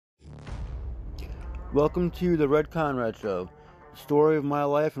Welcome to the Red Conrad Show, the story of my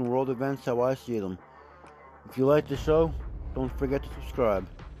life and world events how I see them. If you like the show, don't forget to subscribe.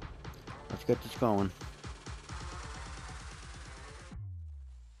 Let's get this going.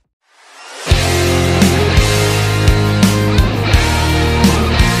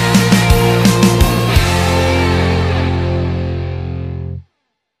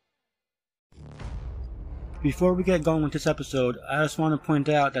 Before we get going with this episode, I just want to point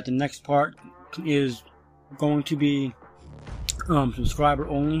out that the next part is going to be subscriber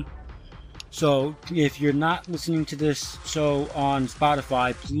only. So if you're not listening to this show on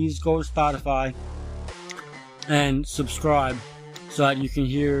Spotify, please go to Spotify and subscribe so that you can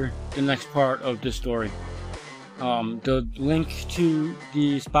hear the next part of this story. The link to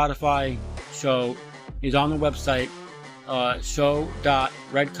the Spotify show is on the website,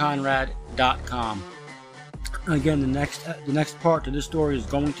 show.redconrad.com. Again, the next part to this story is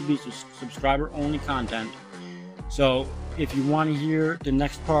going to be subscriber only content. So if you want to hear the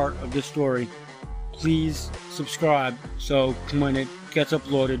next part of this story, please subscribe so when it gets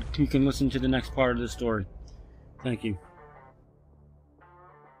uploaded you can listen to the next part of the story. Thank you.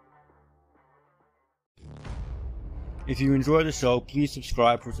 If you enjoy the show, please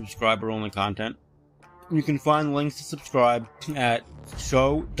subscribe for subscriber only content. You can find links to subscribe at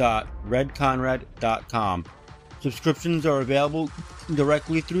show.redconrad.com. Subscriptions are available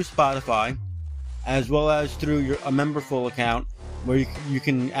directly through Spotify, as well as through a Memberful account, where you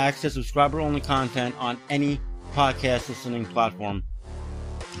can access subscriber-only content on any podcast listening platform.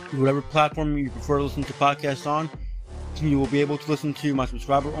 Whatever platform you prefer to listen to podcasts on, you will be able to listen to my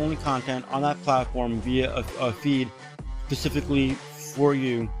subscriber-only content on that platform via a feed specifically for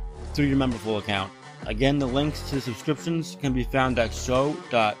you through your Memberful account. Again, the links to the subscriptions can be found at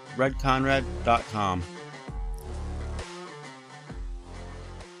show.redconrad.com.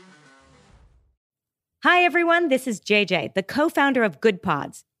 Hi everyone, this is JJ, the co-founder of Good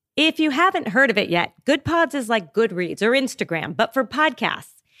Pods. If you haven't heard of it yet, Good Pods is like Goodreads or Instagram, but for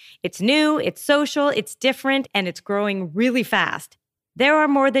podcasts. It's new, it's social, it's different, and it's growing really fast. There are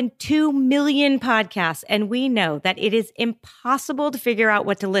more than 2 million podcasts, and we know that it is impossible to figure out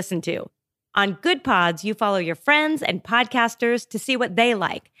what to listen to. On Good Pods, you follow your friends and podcasters to see what they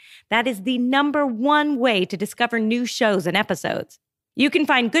like. That is the #1 way to discover new shows and episodes. You can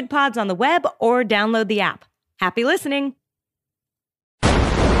find Good Pods on the web or download the app. Happy listening!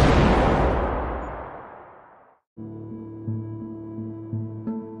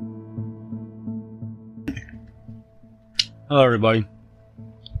 Hello, everybody.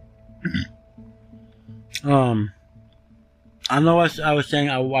 I know I was saying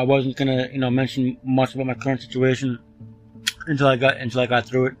I wasn't gonna, mention much about my current situation until I got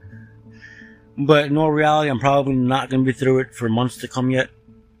through it. But in all reality, I'm probably not going to be through it for months to come yet.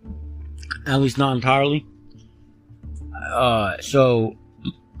 At least not entirely. So,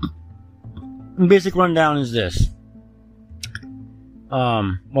 the basic rundown is this.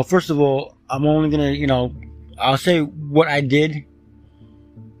 Well, first of all, I'm only going to, I'll say what I did.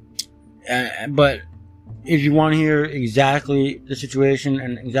 But if you want to hear exactly the situation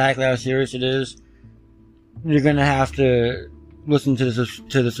and exactly how serious it is, you're going to have to listen to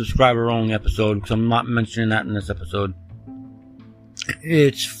the subscriber only episode, because I'm not mentioning that in this episode.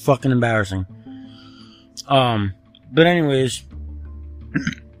 It's fucking embarrassing. But anyways,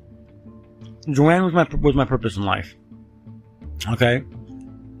 Joanne was my purpose in life. Okay.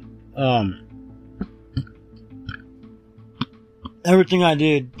 Everything I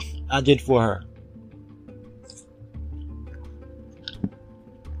did for her.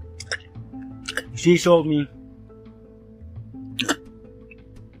 She showed me,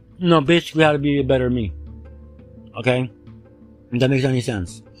 basically how to be a better me. Okay? If that makes any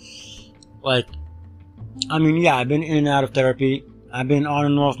sense. I've been in and out of therapy. I've been on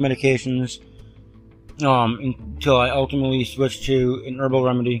and off medications, until I ultimately switched to an herbal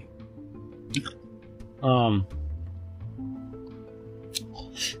remedy. But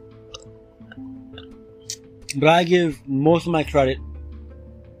I give most of my credit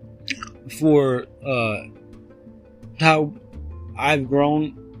for, how I've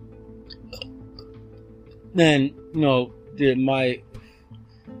grown, and my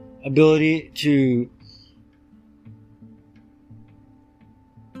ability to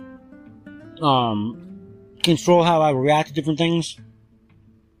control how I react to different things,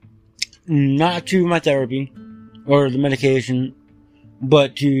 not to my therapy or the medication,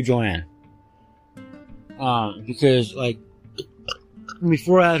 but to Joanne. Because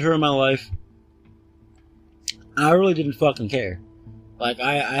before I had her in my life, I really didn't fucking care.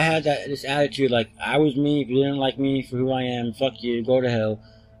 I had this attitude, I was me. If you didn't like me for who I am, fuck you, go to hell.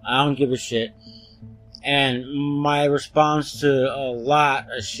 I don't give a shit. And my response to a lot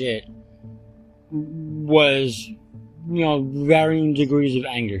of shit was, varying degrees of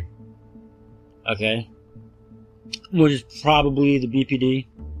anger. Okay? Which is probably the BPD.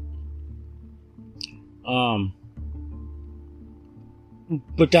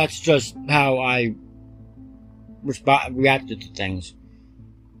 But that's just how I reacted to things.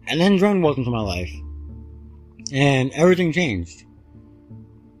 And then Dren walked into my life. And everything changed.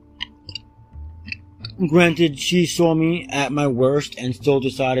 Granted, she saw me at my worst and still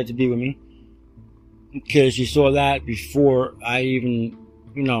decided to be with me. Because she saw that before I even,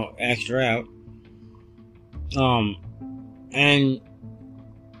 asked her out. And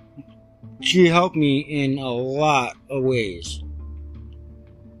she helped me in a lot of ways.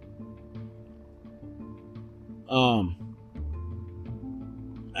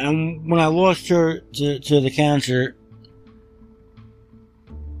 And when I lost her to the cancer,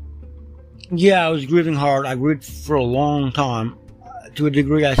 yeah, I was grieving hard. I grieved for a long time. To a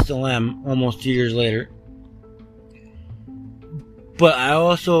degree, I still am, almost 2 years later. But I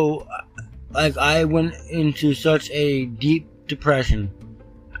also, I went into such a deep depression.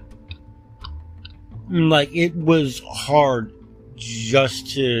 It was hard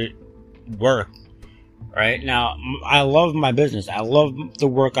just to work. Right? Now, I love my business. I love the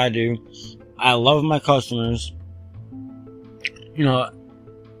work I do. I love my customers.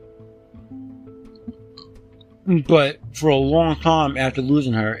 But for a long time after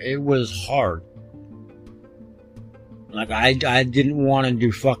losing her, it was hard. I didn't want to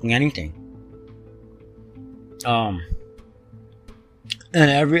do fucking anything. And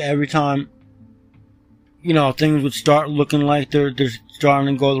every time, things would start looking like they're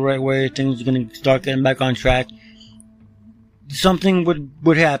starting to go the right way, things are going to start getting back on track, something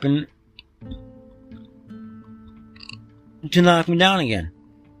would happen to knock me down again.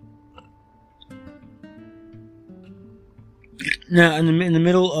 Now, in the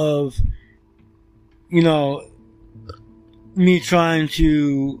middle of, me trying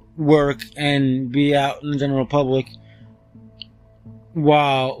to work and be out in the general public,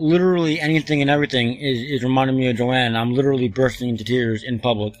 while literally anything and everything is reminding me of Joanne, I'm literally bursting into tears in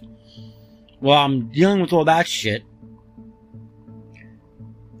public. While I'm dealing with all that shit,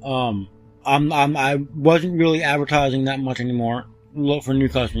 I wasn't really advertising that much anymore for new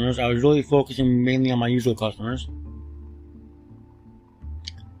customers. I was really focusing mainly on my usual customers.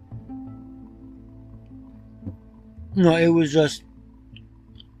 It was just...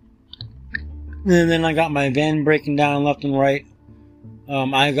 And then I got my van breaking down left and right.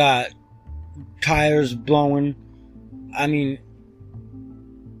 I got tires blowing. I mean,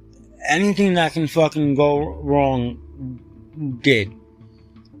 anything that can fucking go wrong did.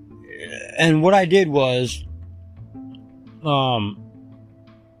 And what I did was,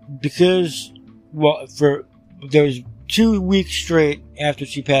 because, there was 2 weeks straight after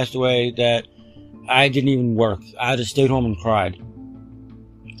she passed away that I didn't even work. I just stayed home and cried.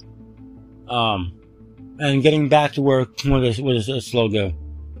 And getting back to work was a slow go.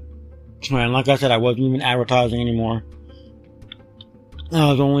 And like I said, I wasn't even advertising anymore. I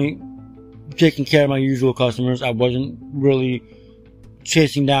was only taking care of my usual customers. I wasn't really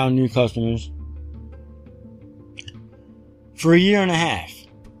chasing down new customers. For a year and a half,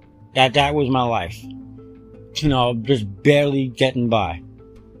 that was my life. Just barely getting by.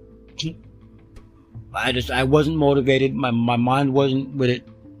 I wasn't motivated. My mind wasn't with it.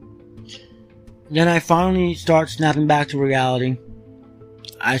 Then I finally start snapping back to reality.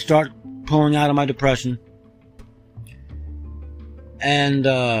 I start pulling out of my depression. And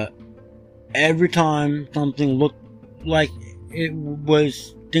every time something looked like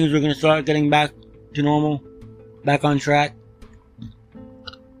things were going to start getting back to normal, back on track,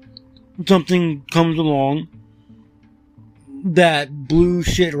 something comes along that blew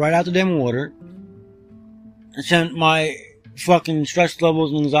shit right out the damn water and sent my fucking stress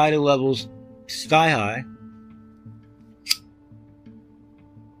levels and anxiety levels sky high.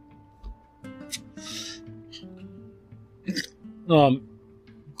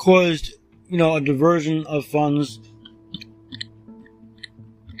 Caused, a diversion of funds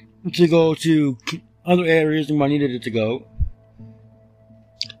to go to other areas than I needed it to go.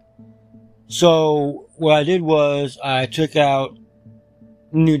 So what I did was I took out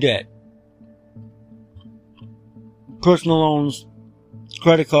new debt. Personal loans,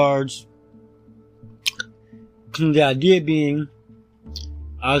 credit cards. The idea being,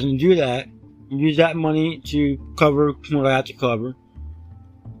 I was going to do that, use that money to cover what I had to cover.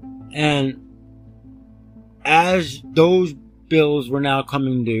 And as those bills were now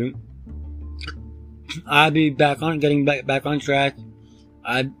coming due, I'd be getting back on track,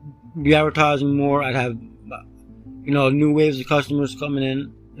 I'd be advertising more. I'd have, new waves of customers coming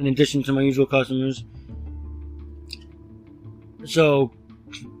in addition to my usual customers. So,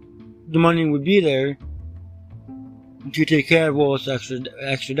 the money would be there to take care of all this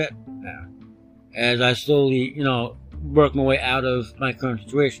extra debt now, as I slowly, work my way out of my current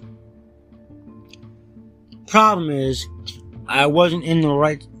situation. Problem is, I wasn't in the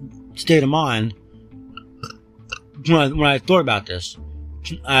right state of mind when I thought about this.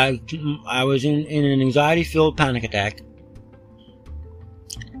 I was in an anxiety-filled panic attack.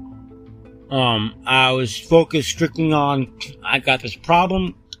 I was focused strictly on, I got this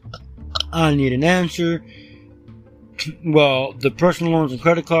problem, I need an answer. Well, the personal loans and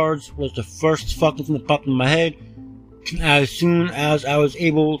credit cards was the first fucking thing that popped in my head. As soon as I was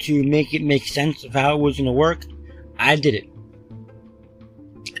able to make it make sense of how it was going to work, I did it.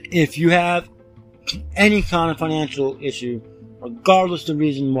 If you have any kind of financial issue, regardless of the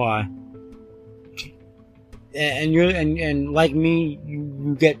reason why, and like me,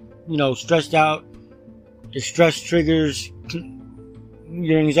 you get, stressed out, the stress triggers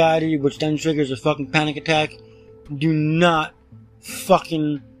your anxiety, which then triggers a fucking panic attack. Do not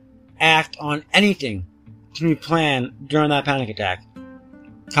fucking act on anything you plan during that panic attack.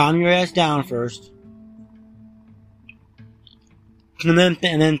 Calm your ass down first, and then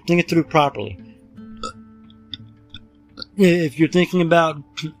think it through properly. If you're thinking about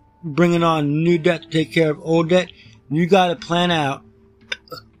bringing on new debt to take care of old debt, you gotta plan out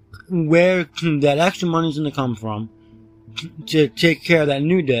where that extra money's gonna come from to take care of that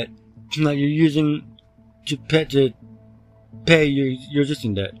new debt that you're using to pay your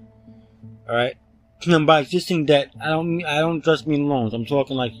existing debt. Alright? And by existing debt, I don't just mean loans. I'm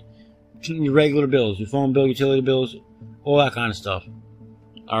talking like your regular bills, your phone bill, utility bills, all that kind of stuff.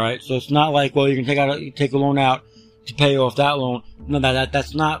 Alright? So it's not like, well, you can take a loan out to pay off that loan. No,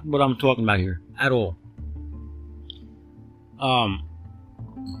 that's not what I'm talking about here at all.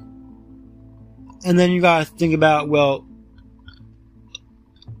 And then you gotta think about, well,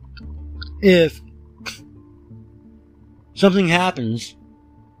 if something happens,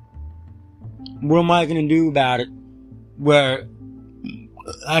 what am I gonna do about it where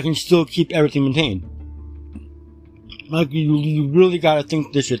I can still keep everything maintained? Like, you really gotta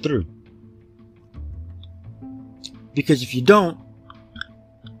think this shit through. Because if you don't,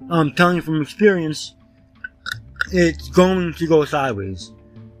 I'm telling you from experience, it's going to go sideways.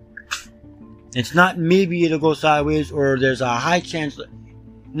 It's not maybe it'll go sideways or there's a high chance.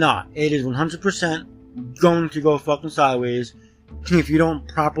 No, it is 100% going to go fucking sideways if you don't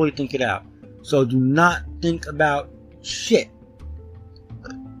properly think it out. So do not think about shit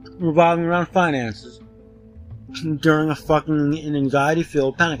revolving around finances during an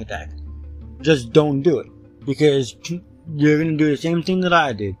anxiety-filled panic attack. Just don't do it. Because you're going to do the same thing that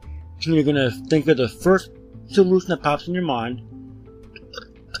I did. You're going to think of the first solution that pops in your mind,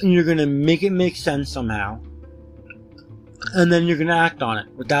 and you're going to make it make sense somehow, and then you're going to act on it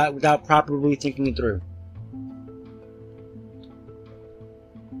without properly thinking it through.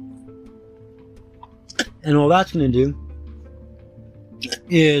 And all that's going to do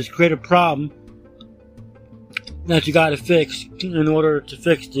is create a problem that you got to fix in order to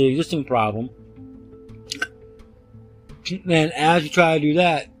fix the existing problem. And as you try to do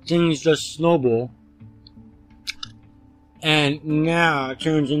that, things just snowball. And now it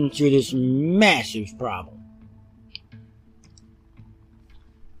turns into this massive problem.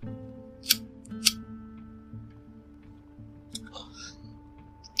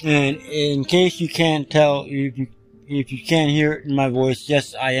 And in case you can't tell, if you can't hear it in my voice,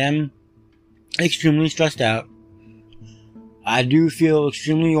 yes, I am extremely stressed out. I do feel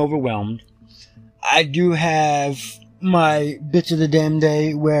extremely overwhelmed. I do have my bits of the damn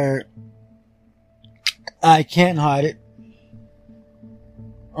day where I can't hide it.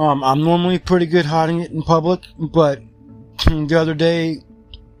 I'm normally pretty good hiding it in public, but the other day,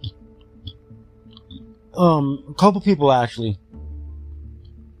 a couple people actually,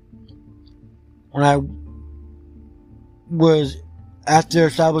 when I was at their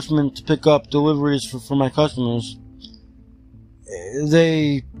establishment to pick up deliveries for my customers,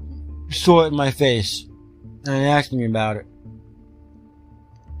 they saw it in my face and they asked me about it.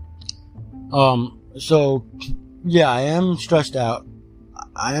 So yeah, I am stressed out.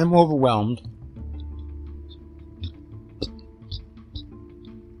 I am overwhelmed.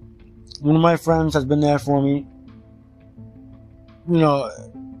 One of my friends has been there for me.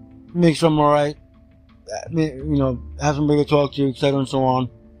 Make sure I'm alright. Have somebody to talk to, etc. and so on.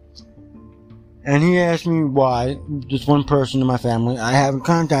 And he asked me why this one person in my family I haven't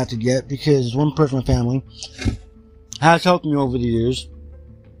contacted yet, because one person in my family has helped me over the years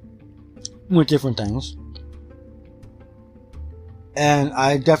with different things. And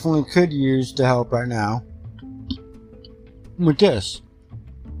I definitely could use the help right now with this.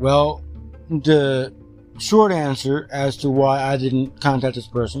 Well, the short answer as to why I didn't contact this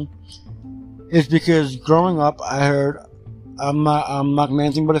person is because growing up I heard I'm not gonna be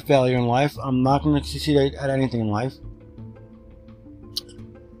anything but a failure in life. I'm not gonna succeed at anything in life.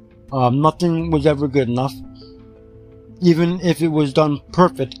 Nothing was ever good enough. Even if it was done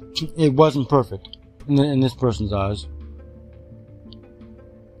perfect, it wasn't perfect in this person's eyes.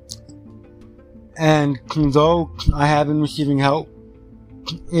 And though I have been receiving help,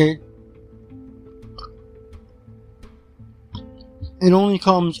 it only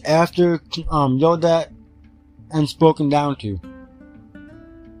comes after yelled at and spoken down to.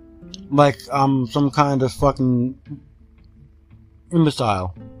 Like I'm some kind of fucking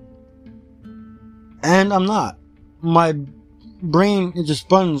imbecile. And I'm not. My brain is a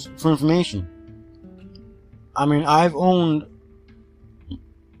sponge for information. I mean, I've owned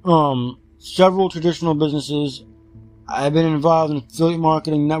several traditional businesses. I've been involved in affiliate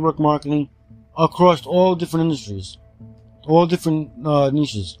marketing, network marketing, across all different industries, all different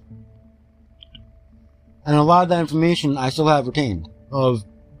niches. And a lot of that information I still have retained, of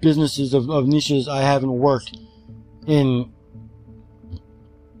businesses, of niches I haven't worked in,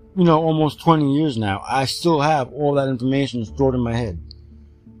 almost 20 years now. I still have all that information stored in my head.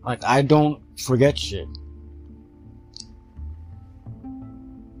 Like, I don't forget shit.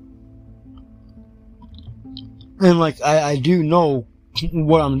 And like, I do know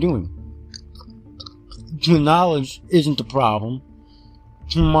what I'm doing. The knowledge isn't the problem.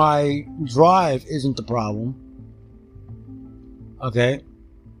 My drive isn't the problem. Okay?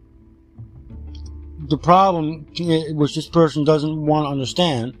 The problem, which this person doesn't want to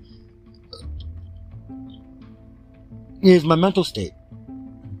understand, is my mental state.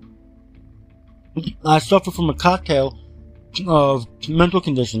 I suffer from a cocktail of mental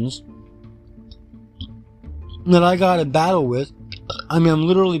conditions that I gotta battle with. I mean, I'm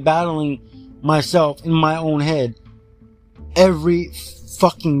literally battling myself in my own head every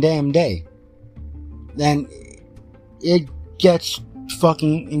fucking damn day. And it gets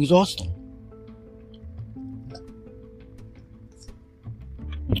fucking exhausting.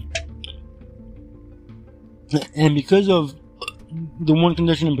 And because of the one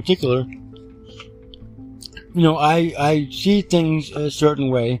condition in particular, I see things a certain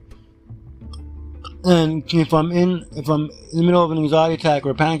way. And if I'm in the middle of an anxiety attack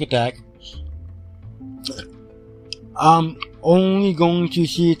or a panic attack, I'm only going to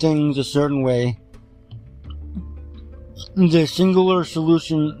see things a certain way. The singular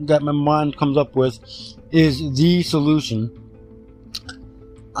solution that my mind comes up with is the solution.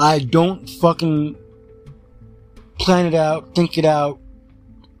 I don't fucking plan it out, think it out,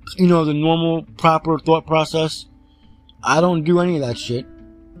 the normal, proper thought process. I don't do any of that shit.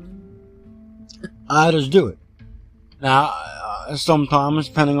 I just do it. Now, sometimes,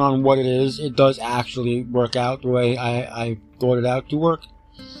 depending on what it is, it does actually work out the way I thought it out to work.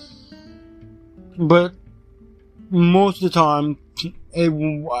 But most of the time, it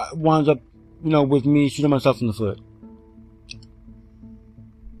winds up, with me shooting myself in the foot.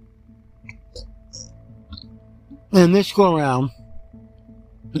 And this go around,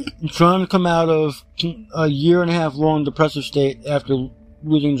 trying to come out of a 1.5 year long depressive state after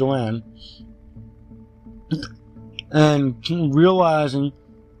losing Joanne, and realizing,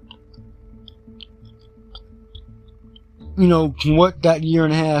 what that 1.5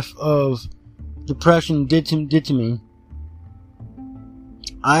 years of depression did to me.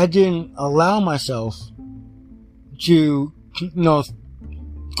 I didn't allow myself to,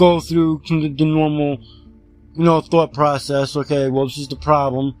 go through the normal, thought process. Okay, well, this is the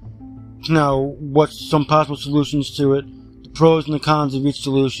problem. Now, what's some possible solutions to it? The pros and the cons of each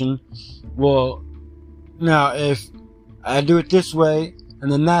solution. Well, now, if I do it this way,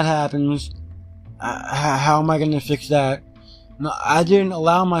 and then that happens, how am I going to fix that? No, I didn't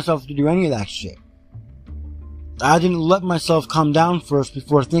allow myself to do any of that shit. I didn't let myself calm down first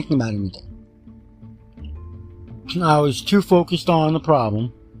before thinking about anything. I was too focused on the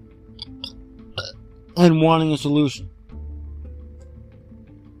problem and wanting a solution.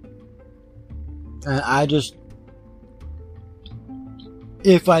 And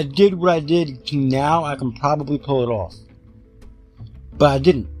if I did what I did now, I can probably pull it off. But I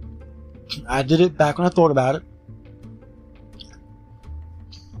didn't. I did it back when I thought about it.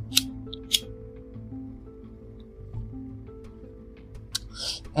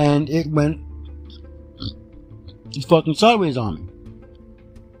 And it went fucking sideways on me.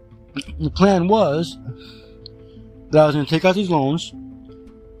 The plan was that I was going to take out these loans,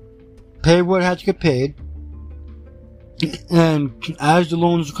 pay what had to get paid. And as the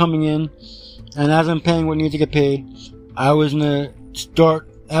loans were coming in, and as I'm paying what needed to get paid, I was gonna start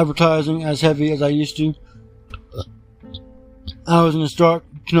advertising as heavy as I used to. I was gonna start,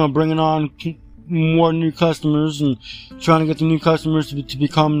 bringing on more new customers and trying to get the new customers to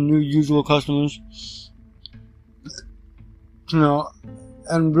become new usual customers.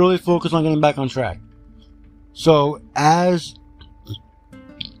 And really focus on getting back on track. So as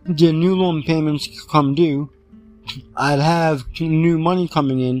the new loan payments come due, I'd have new money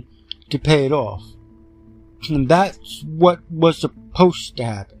coming in to pay it off. And that's what was supposed to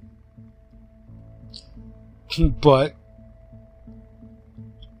happen. But,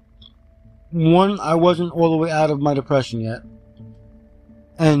 one, I wasn't all the way out of my depression yet.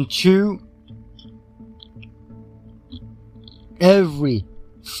 And two, every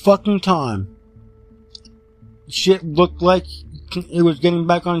fucking time shit looked like it was getting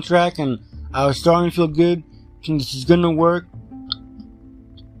back on track and I was starting to feel good, this is gonna work,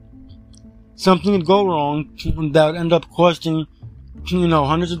 something would go wrong that would end up costing,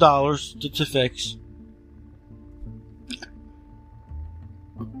 hundreds of dollars to fix.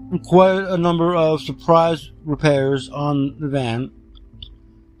 Quite a number of surprise repairs on the van.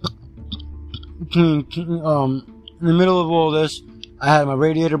 In the middle of all this, I had my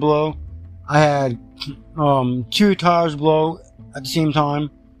radiator blow. I had 2 tires blow at the same time.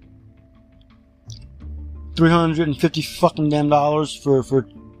 $350 fucking damn dollars for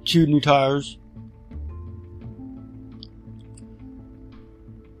 2 new tires.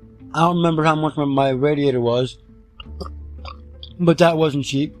 I don't remember how much my radiator was, but that wasn't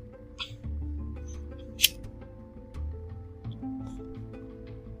cheap.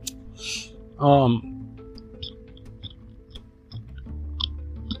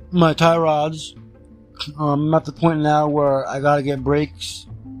 My tie rods, I'm at the point now where I gotta get brakes.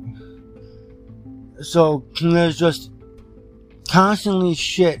 So there's just constantly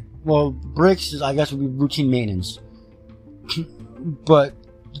shit. Well, brakes I guess would be routine maintenance. But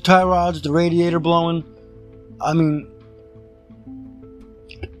the tie rods, the radiator blowing, I mean,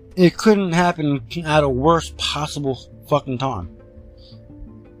 it couldn't happen at a worst possible fucking time.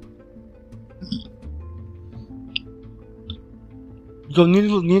 So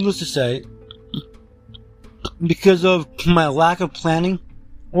needless to say, because of my lack of planning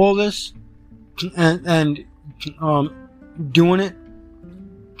all this, and doing it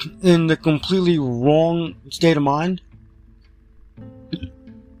in the completely wrong state of mind,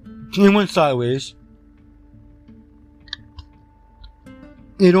 it went sideways.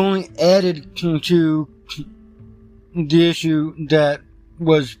 It only added to the issue that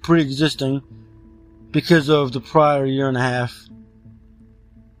was pre-existing because of the prior year and a half.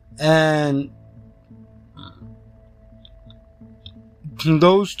 And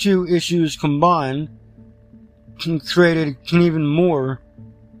those two issues combined created an even more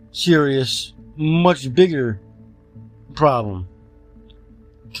serious, much bigger problem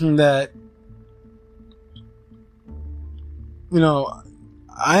that,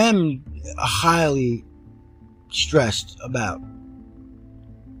 I am highly stressed about.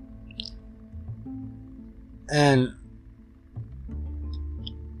 And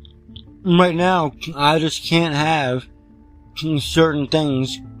right now, I just can't have certain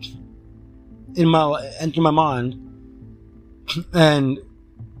things enter my mind and,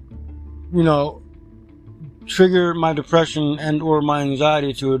 trigger my depression and or my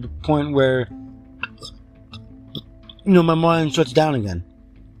anxiety to a point where, my mind shuts down again.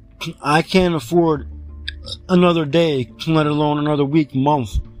 I can't afford another day, let alone another week,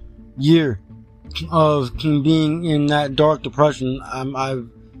 month, year of being in that dark depression I've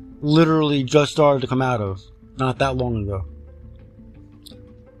literally just started to come out of not that long ago.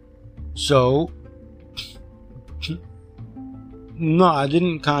 So, no, I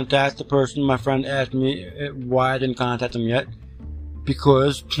didn't contact the person. My friend asked me why I didn't contact them yet,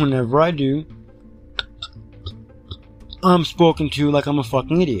 because whenever I do, I'm spoken to like I'm a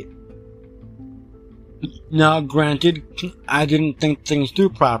fucking idiot. Now, granted, I didn't think things through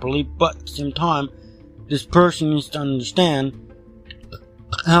properly, but at the same time, this person needs to understand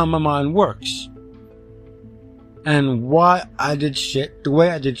how my mind works. And why I did shit, the way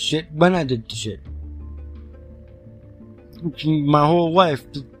I did shit, when I did the shit. My whole life,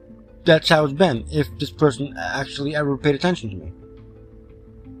 that's how it's been, if this person actually ever paid attention to me.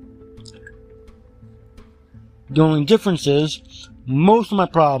 The only difference is, most of my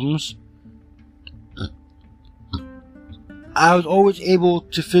problems, I was always able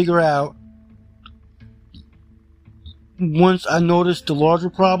to figure out once I noticed the larger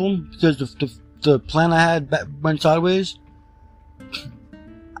problem, because the plan I had went sideways.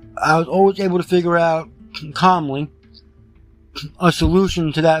 I was always able to figure out calmly a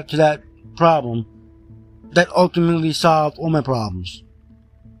solution to that problem that ultimately solved all my problems.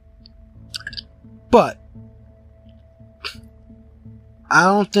 But I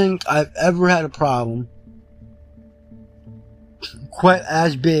don't think I've ever had a problem quite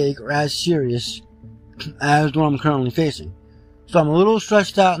as big or as serious as the one I'm currently facing. So I'm a little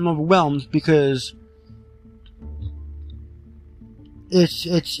stressed out and overwhelmed because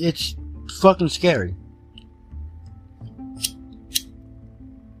it's fucking scary.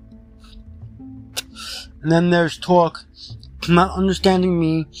 And then there's talk not understanding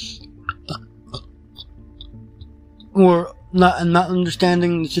me, or not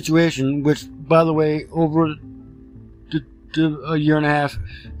understanding the situation, which, by the way, over a year and a half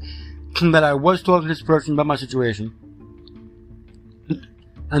that I was talking to this person about my situation,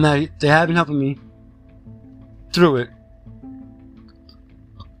 and they have been helping me through it.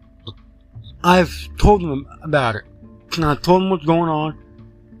 I've told them about it. And I told them what's going on.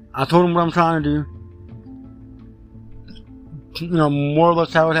 I told them what I'm trying to do. You know, more or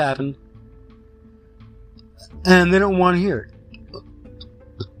less how it happened. And they don't want to hear it.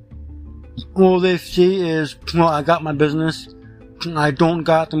 All they see is, well, I got my business. I don't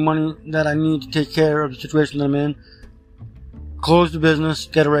got the money that I need to take care of the situation that I'm in. Close the business,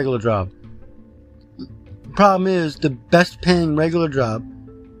 get a regular job. The problem is, the best paying regular job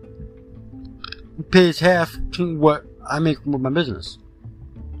pays half what I make with my business.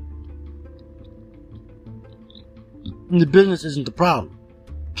 And the business isn't the problem.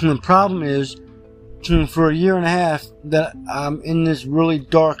 And the problem is, for a year and a half that I'm in this really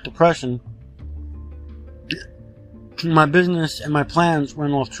dark depression, my business and my plans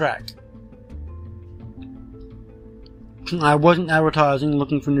went off track. I wasn't advertising,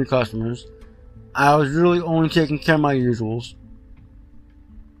 looking for new customers. I was really only taking care of my usuals.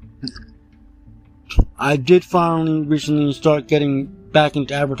 I did finally recently start getting back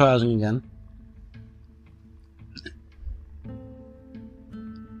into advertising again.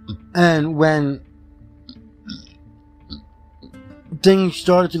 And when things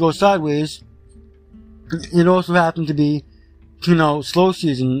started to go sideways, it also happened to be, slow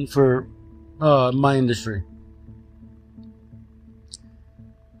season for my industry.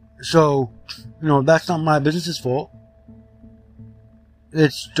 So, that's not my business's fault.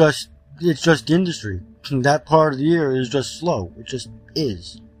 It's just the industry. That part of the year is just slow. It just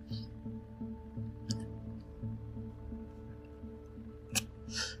is.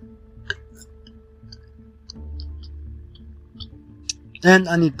 And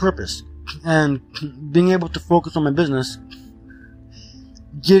I need purpose. And being able to focus on my business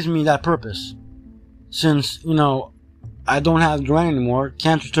gives me that purpose. Since, I don't have Joanne anymore,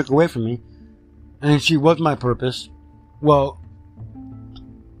 cancer took away from me, and she was my purpose. Well,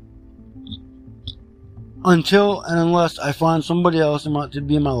 until and unless I find somebody else to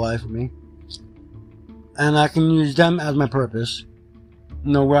be in my life with me, and I can use them as my purpose,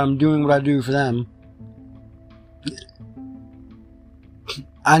 where I'm doing what I do for them,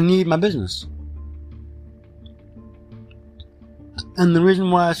 I need my business. And the reason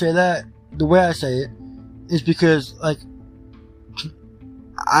why I say that, the way I say it, is because,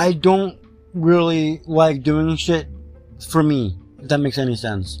 I don't really like doing shit for me, if that makes any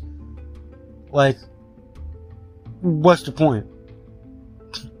sense. What's the point?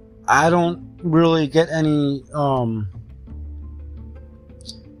 I don't really get any,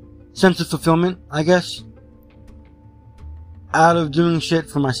 sense of fulfillment, I guess, out of doing shit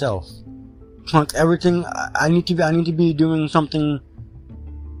for myself. Everything, I need to be doing something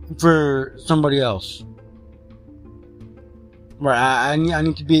for somebody else. Right, I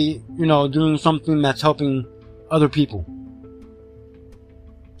need to be, doing something that's helping other people.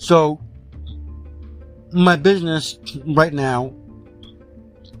 So, my business right now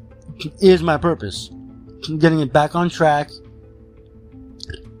is my purpose. Getting it back on track,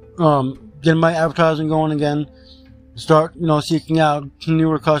 getting my advertising going again, start, seeking out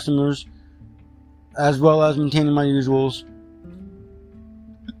newer customers, as well as maintaining my usuals.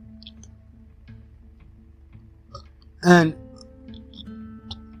 And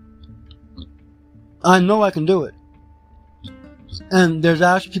I know I can do it. And there's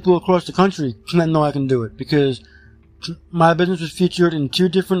actually people across the country that know I can do it, because my business was featured in 2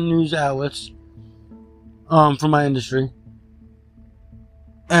 different news outlets for my industry.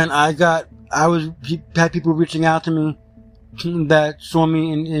 And I had people reaching out to me that saw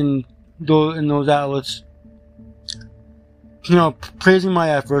me in those outlets, praising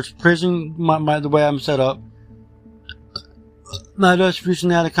my efforts, praising the way I'm set up. I just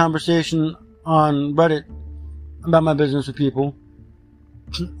recently had a conversation on Reddit about my business with people,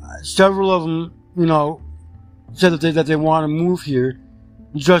 several of them, said that they want to move here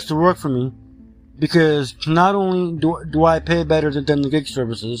just to work for me, because not only do I pay better than the gig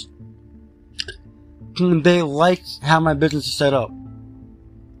services, they like how my business is set up,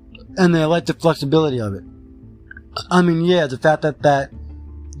 and they like the flexibility of it. I mean, yeah, the fact that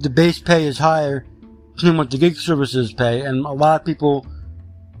the base pay is higher than what the gig services pay, and a lot of people,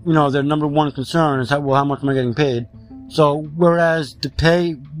 their number one concern is how much am I getting paid? So, whereas the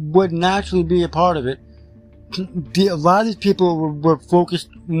pay would naturally be a part of it, a lot of these people were focused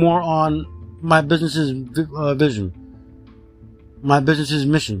more on my business's vision, my business's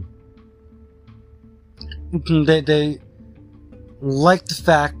mission. They like the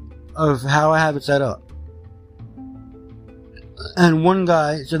fact of how I have it set up. And one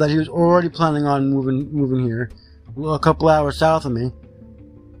guy said that he was already planning on moving here, a couple hours south of me,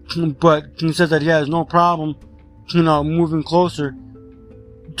 but he says that he has no problem, moving closer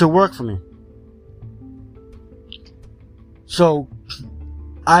to work for me. So,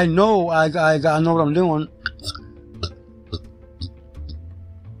 I know I know what I'm doing,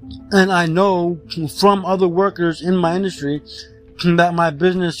 and I know from other workers in my industry that my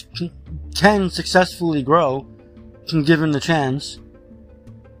business can successfully grow, given the chance.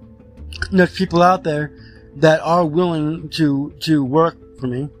 There's people out there that are willing to work for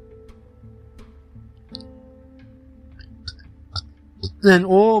me. And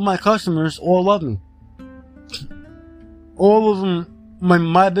all my customers all love me. All of them,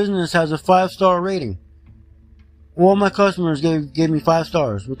 my business has a 5-star rating. All my customers gave me 5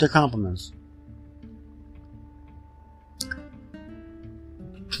 stars with their compliments.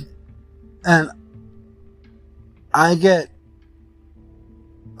 And I get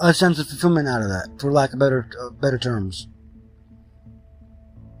a sense of fulfillment out of that, for lack of better terms.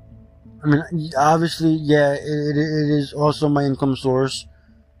 I mean, obviously, yeah, it is also my income source,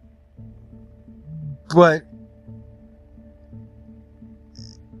 but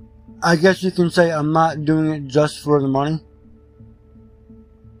I guess you can say I'm not doing it just for the money.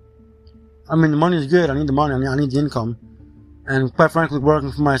 I mean, the money is good. I need the money. I need the income. And quite frankly,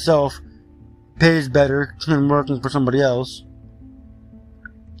 working for myself pays better than working for somebody else.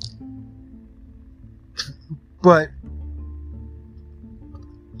 But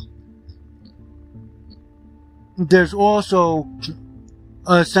there's also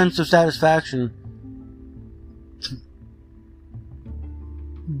a sense of satisfaction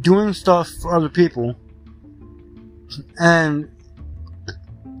doing stuff for other people and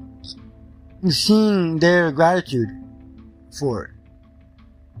seeing their gratitude for it.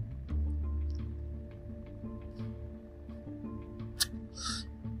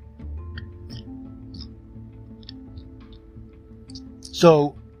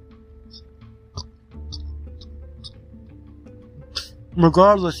 So,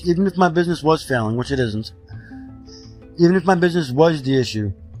 regardless, even if my business was failing, which it isn't, even if my business was the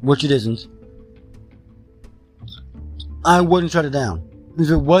issue, which it isn't, I wouldn't shut it down. If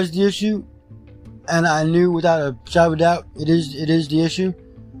it was the issue, and I knew without a shadow of a doubt it is the issue,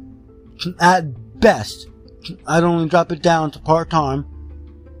 at best, I'd only drop it down to part-time,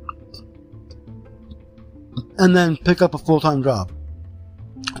 and then pick up a full-time job.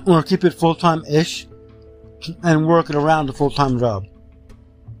 Or keep it full-time-ish, and work it around the full-time job.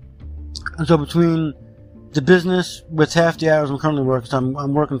 And so between the business with half the hours I'm currently working, so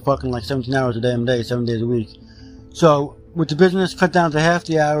I'm working fucking like 17 hours a day, 7 days a week. So with the business cut down to half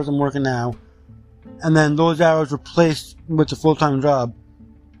the hours I'm working now, and then those hours replaced with the full-time job,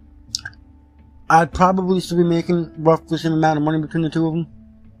 I'd probably still be making roughly the same amount of money between the two of them.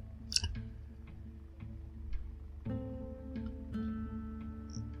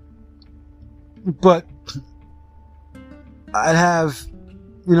 But I'd have,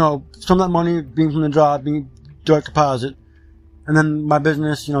 some of that money being from the job, being direct deposit, and then my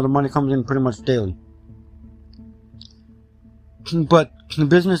business, the money comes in pretty much daily. But the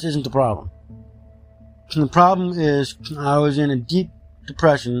business isn't the problem. The problem is I was in a deep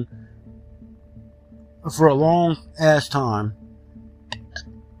depression for a long ass time,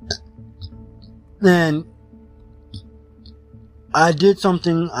 and I did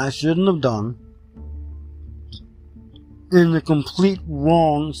something I shouldn't have done in the complete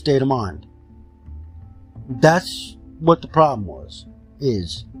wrong state of mind. That's what the problem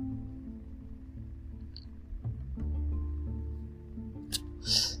is.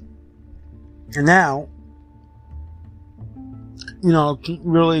 And now,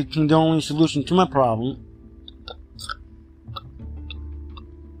 really the only solution to my problem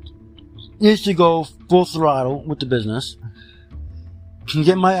is to go full throttle with the business, can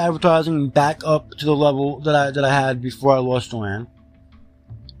get my advertising back up to the level that I had before I lost Joanne,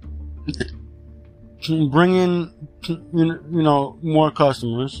 bring in, more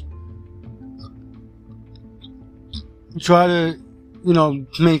customers. Try to,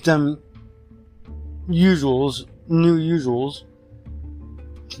 make them usuals, new usuals.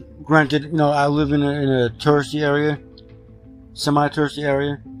 Granted, I live in a touristy area, semi-touristy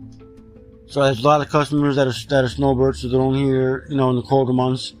area. So there's a lot of customers that are snowbirds, so they're only here, in the colder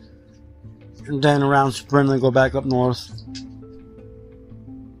months. And then around spring, they go back up north.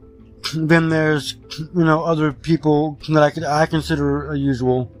 Then there's, other people that I consider a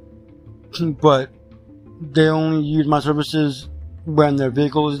usual, but they only use my services when their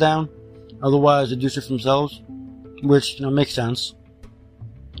vehicle is down. Otherwise, they do shit for themselves, which, makes sense.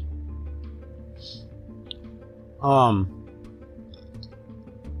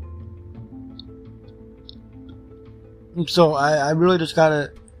 So I really just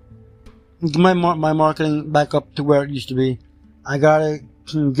gotta get my marketing back up to where it used to be. I gotta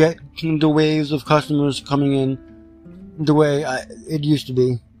get the waves of customers coming in the way it used to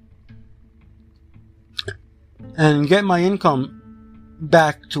be, and get my income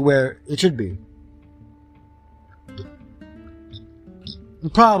back to where it should be. The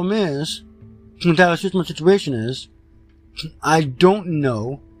problem is, that's just my situation is, I don't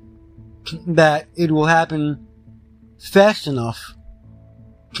know that it will happen fast enough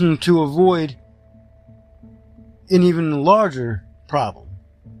to avoid an even larger problem,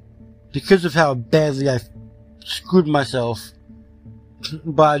 because of how badly I screwed myself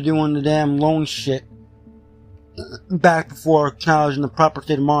by doing the damn loan shit back before I was in the proper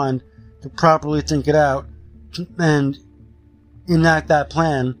state of mind to properly think it out and enact that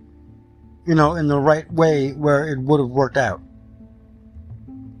plan, in the right way where it would have worked out.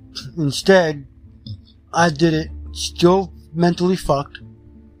 Instead, I did it still mentally fucked,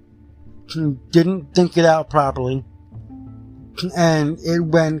 didn't think it out properly, and it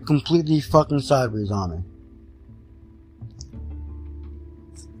went completely fucking sideways on me.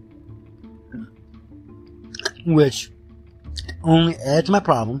 Which only adds to my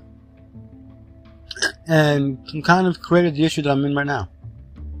problem and kind of created the issue that I'm in right now.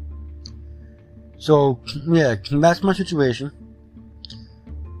 So, yeah, that's my situation.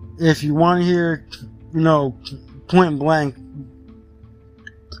 If you want to hear, point blank,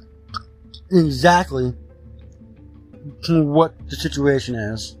 exactly what the situation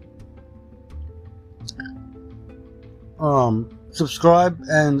is, subscribe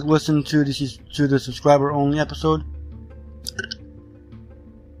and listen to the subscriber only episode,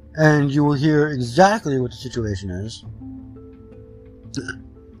 and you will hear exactly what the situation is,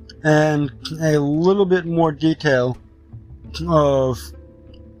 and a little bit more detail of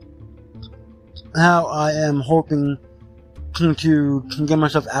how I am hoping to get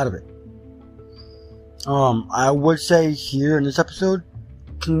myself out of it. I would say here in this episode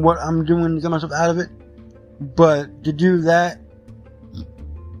what I'm doing to get myself out of it, but to do that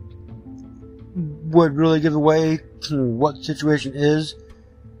would really give away what the situation is,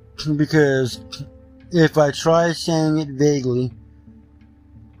 because if I try saying it vaguely,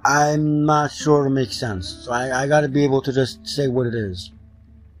 I'm not sure it'll make sense. So I gotta be able to just say what it is.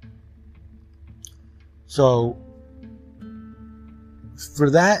 So, for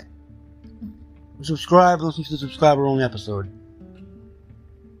that, subscribe, listen to the subscriber only episode.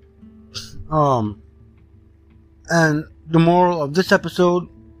 And the moral of this episode,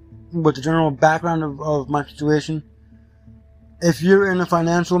 with the general background of my situation, if you're in a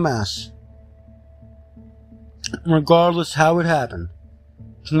financial mess, regardless how it happened,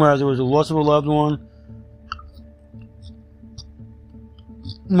 whether it was the loss of a loved one,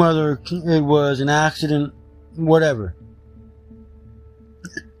 whether it was an accident, whatever,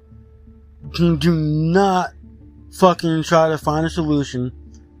 do not fucking try to find a solution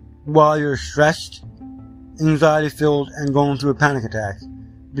while you're stressed, anxiety filled, and going through a panic attack.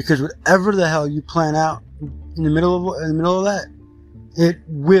 Because whatever the hell you plan out in the middle of that, it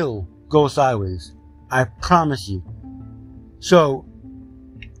will go sideways. I promise you. So,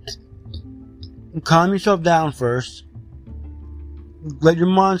 calm yourself down first. Let your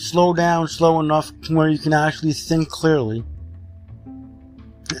mind slow down slow enough to where you can actually think clearly.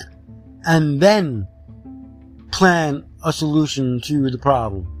 And then plan a solution to the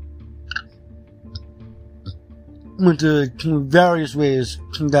problem. With the various ways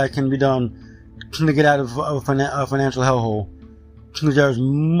that can be done to get out of a financial hellhole. Because there's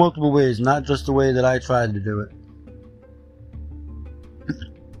multiple ways, not just the way that I tried to do it.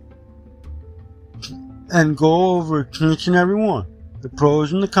 And go over each and every one. The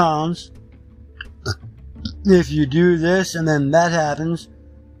pros and the cons. If you do this and then that happens,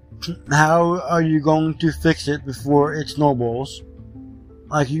 how are you going to fix it before it snowballs?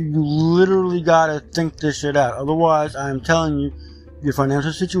 Like, you literally gotta think this shit out. Otherwise, I'm telling you, your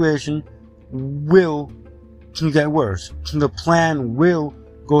financial situation will get worse. The plan will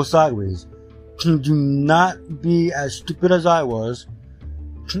go sideways. Do not be as stupid as I was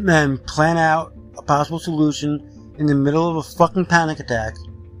and plan out a possible solution in the middle of a fucking panic attack.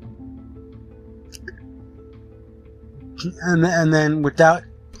 And then without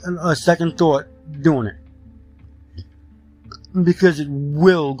a second thought, doing it. Because it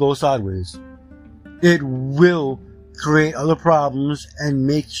will go sideways. It will create other problems and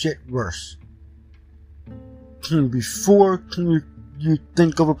make shit worse. Before you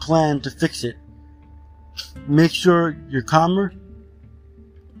think of a plan to fix it, make sure you're calmer,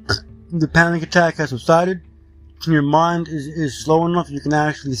 the panic attack has subsided, your mind is slow enough you can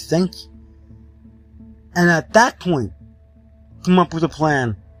actually think, and at that point, come up with a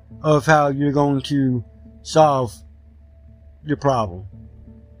plan of how you're going to solve your problem.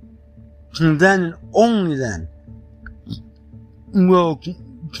 And then and only then will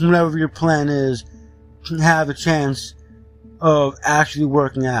whatever your plan is have a chance of actually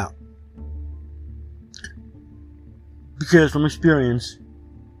working out. Because from experience,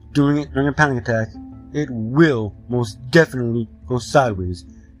 doing it during a panic attack, it will most definitely go sideways.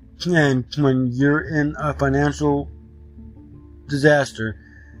 And when you're in a financial disaster,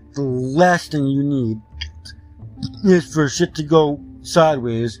 the last thing you need is for shit to go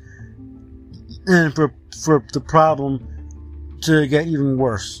sideways and for the problem to get even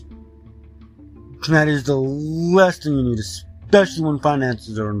worse. That is the last thing you need, especially when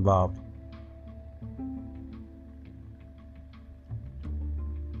finances are involved.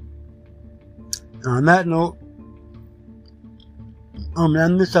 On that note, I'm going to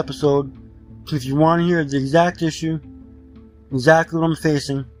end this episode. If you want to hear the exact issue, exactly what I'm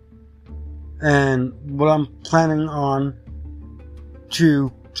facing, and what I'm planning on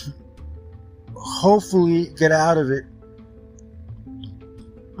to hopefully get out of it,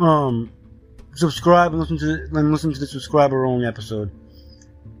 subscribe and listen to the subscriber only episode.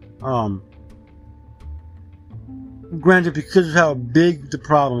 Granted, because of how big the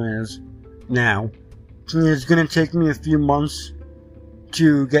problem is now, it's going to take me a few months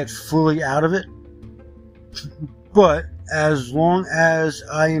to get fully out of it. But as long as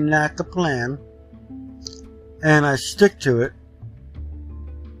I enact a plan and I stick to it,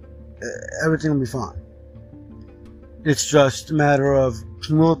 everything will be fine. It's just a matter of,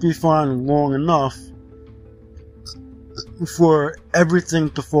 will it be fine long enough for everything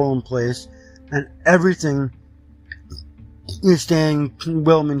to fall in place and everything is staying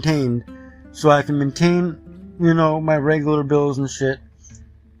well maintained, so I can maintain, my regular bills and shit,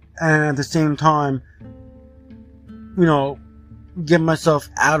 and at the same time, get myself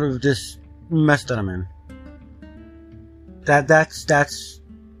out of this mess that I'm in. That's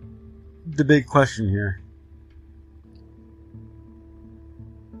the big question here.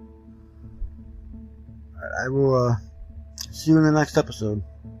 I will see you in the next episode.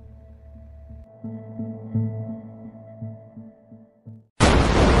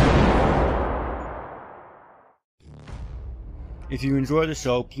 If you enjoy the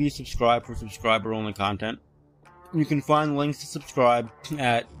show, please subscribe for subscriber-only content. You can find links to subscribe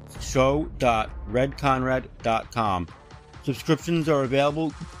at show.redconrad.com. Subscriptions are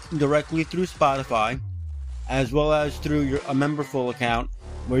available directly through Spotify, as well as through a Memberful account,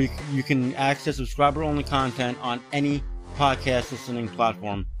 where you can access subscriber-only content on any podcast listening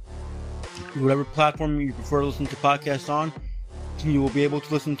platform. Whatever platform you prefer to listen to podcasts on, you will be able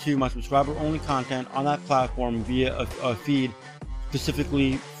to listen to my subscriber-only content on that platform via a feed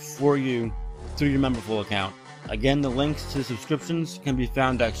specifically for you through your Memberful account. Again, the links to the subscriptions can be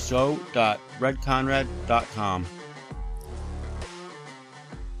found at show.redconrad.com.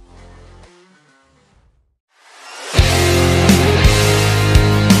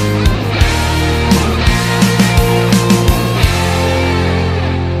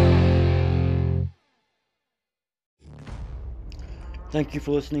 Thank you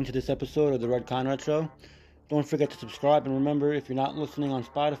for listening to this episode of The Red Conrad Show. Don't forget to subscribe, and remember, if you're not listening on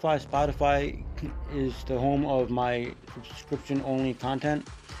Spotify, Spotify is the home of my subscription-only content.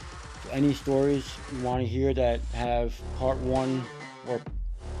 So any stories you want to hear that have part one or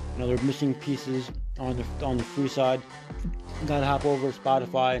they're missing pieces on the free side, you gotta hop over to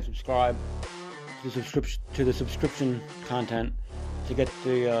Spotify and subscribe to the subscription content to get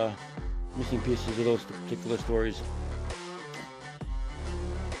the missing pieces of those particular stories.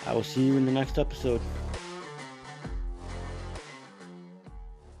 I will see you in the next episode.